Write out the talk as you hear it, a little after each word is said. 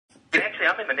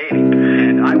actually, I'm in the Navy,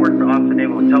 and I worked for Office of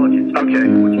Naval Intelligence for Okay.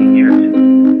 14 years.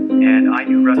 And I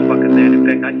knew Russ Bucket then. In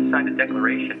fact, I just signed a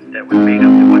declaration that was made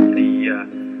up that went to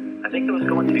the, I think it was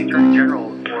going to the Attorney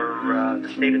General or the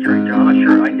State Attorney General. I'm not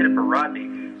sure. I did it for Rodney,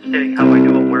 stating how I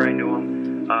knew him, where I knew him,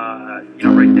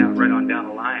 right on down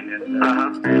the line,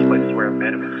 and various places where I've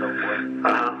met him and so forth.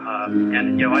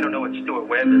 And, you know, I don't know what Stuart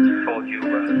Webb has told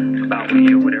you about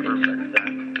me or whatever, but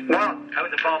well, I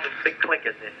was involved in the big clique,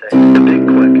 as they say. The big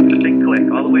clique? The big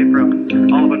clique, all the way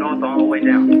from Oliver North all the way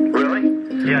down. Really?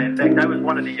 Yeah, in fact, I was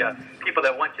one of the people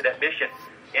that went to that mission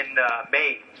in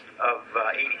May of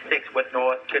 '86 with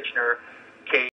North, Kitchener,